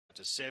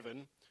into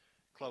 7.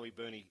 Chloe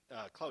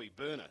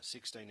Burner,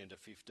 16 into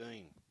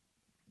 15.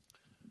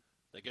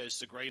 There goes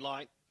the grey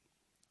light.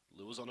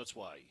 Lure's on its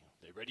way.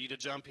 They're ready to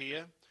jump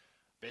here.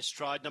 Best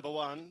Tried number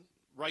 1.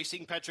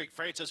 Racing Patrick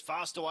Francis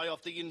fast away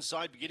off the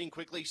inside, beginning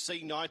quickly.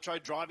 C Nitro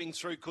driving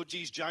through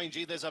Coogie's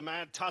Jangy. There's a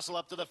mad tussle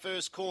up to the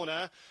first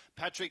corner.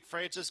 Patrick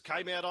Francis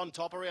came out on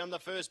top around the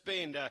first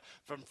bend.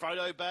 From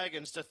Frodo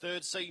Baggins to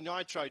third, C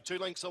Nitro. 2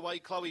 lengths away,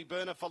 Chloe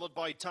Burner, followed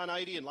by Ton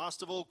 80. And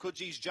last of all,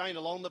 Coogie's Jane.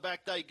 Along the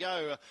back they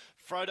go.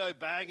 Frodo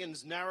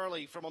Baggins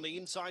narrowly from on the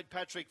inside,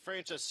 Patrick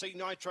Francis. C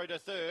Nitro to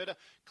third.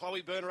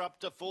 Chloe Burner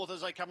up to fourth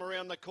as they come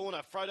around the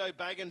corner. Frodo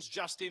Baggins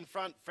just in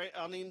front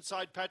on the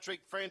inside,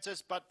 Patrick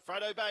Francis. But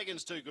Frodo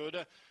Baggins too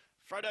good.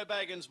 Frodo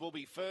Baggins will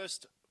be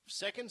first.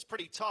 Second's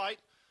pretty tight.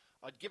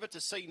 I'd give it to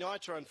C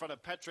Nitro in front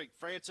of Patrick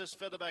Francis.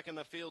 Further back in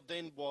the field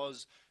then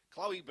was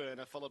Chloe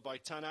Burner, followed by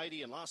Ton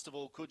 80, and last of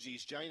all,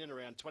 Coogie's Jane in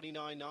around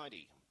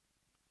 29.90.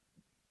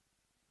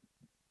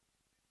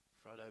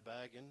 Frodo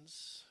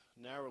Baggins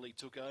narrowly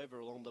took over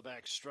along the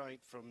back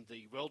straight from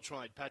the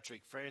well-tried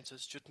Patrick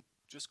Francis.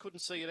 Just couldn't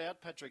see it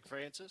out, Patrick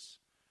Francis.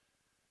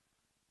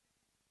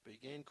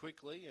 Began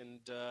quickly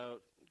and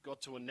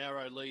got to a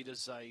narrow lead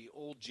as they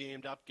all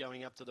jammed up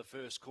going up to the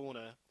first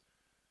corner.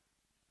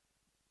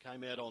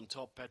 Came out on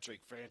top,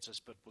 Patrick Francis,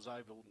 but was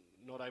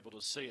not able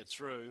to see it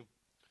through.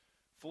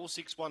 4,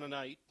 6, 1 and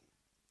 8,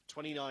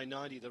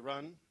 29.90 the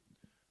run.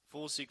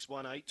 4, 6,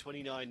 1, 8,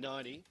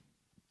 29.90.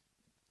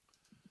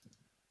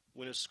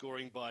 Winners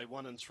scoring by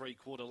 1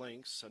 3/4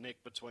 lengths, a neck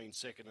between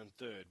second and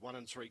third.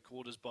 1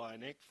 3/4 by a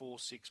neck, 4,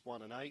 6,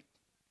 1 and 8.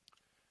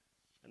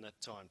 And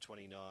that time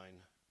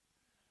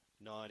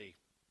 29.90.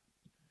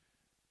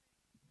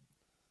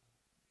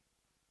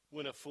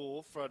 Winner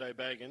 4, Frodo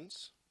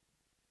Baggins,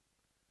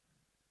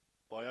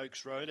 by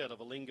Oaks Road out of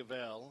Alinga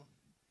Val.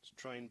 It's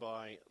trained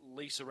by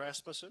Lisa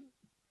Rasmussen.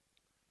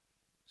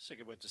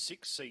 Second went to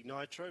 6, C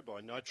Nitro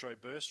by Nitro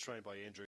Burst, trained by Andrew